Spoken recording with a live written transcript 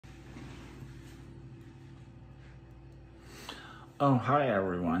Oh, hi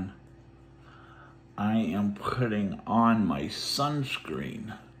everyone. I am putting on my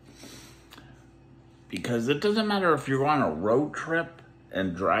sunscreen because it doesn't matter if you're on a road trip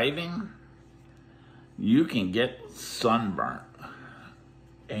and driving, you can get sunburn.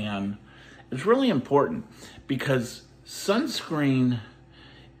 And it's really important because sunscreen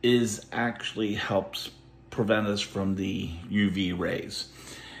actually helps prevent us from the UV rays.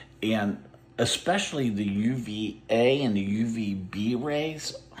 And especially the UVA and the UVB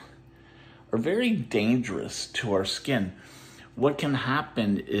rays are very dangerous to our skin. What can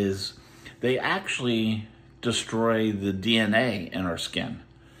happen is they actually destroy the DNA in our skin.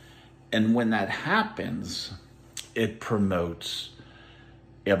 And when that happens, it promotes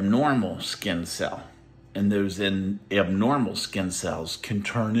abnormal skin cell. And those abnormal skin cells can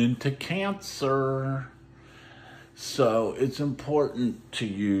turn into cancer. So it's important to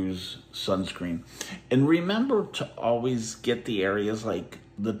use sunscreen. And remember to always get the areas like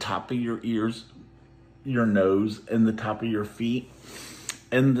the top of your ears, your nose, and the top of your feet,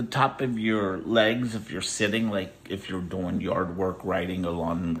 and the top of your legs if you're sitting, like if you're doing yard work, riding a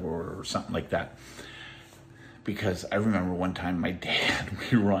lawnmower or something like that. Because I remember one time my dad,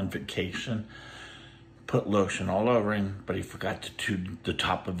 we were on vacation, put lotion all over him, but he forgot to do the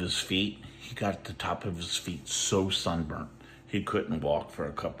top of his feet. He got the top of his feet so sunburnt, he couldn't walk for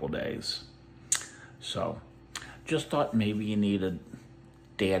a couple days. So, just thought maybe you needed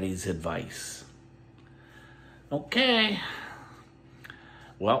Daddy's advice. Okay.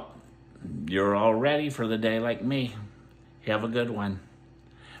 Well, you're all ready for the day like me. Have a good one.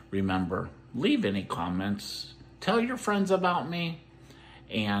 Remember, leave any comments. Tell your friends about me.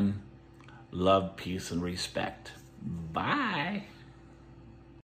 And love, peace, and respect. Bye.